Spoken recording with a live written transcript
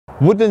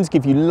Woodlands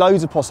give you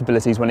loads of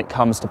possibilities when it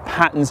comes to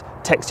patterns,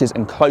 textures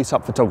and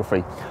close-up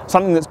photography.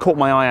 Something that's caught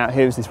my eye out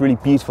here is this really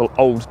beautiful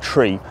old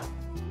tree.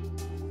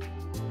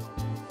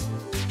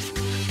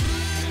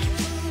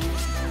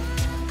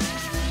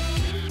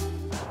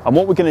 And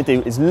what we're going to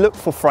do is look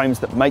for frames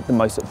that make the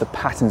most of the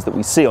patterns that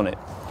we see on it.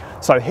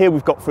 So here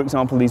we've got, for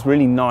example, these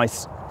really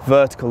nice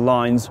vertical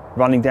lines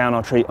running down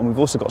our tree, and we've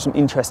also got some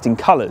interesting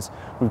colours.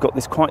 We've got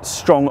this quite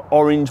strong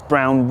orange,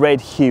 brown, red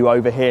hue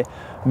over here,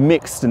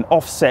 mixed and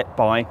offset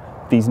by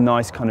these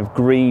nice kind of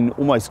green,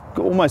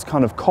 almost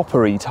kind of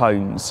coppery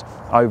tones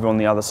over on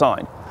the other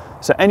side.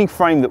 So any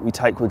frame that we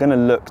take, we're going to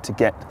look to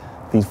get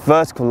these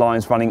vertical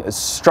lines running as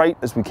straight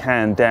as we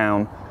can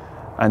down,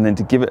 and then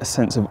to give it a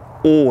sense of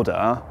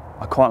order,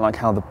 I quite like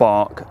how the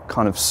bark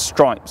kind of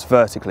stripes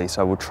vertically,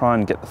 so we'll try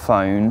and get the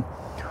phone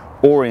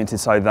oriented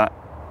so that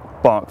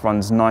bark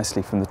runs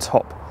nicely from the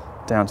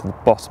top down to the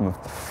bottom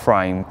of the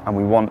frame, and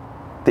we want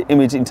the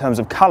image in terms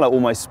of colour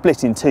almost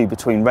split in two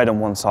between red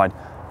on one side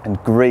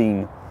and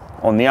green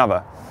on the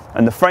other.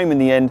 And the frame in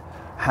the end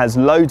has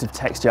loads of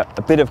texture,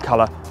 a bit of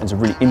colour, and it's a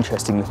really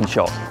interesting looking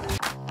shot.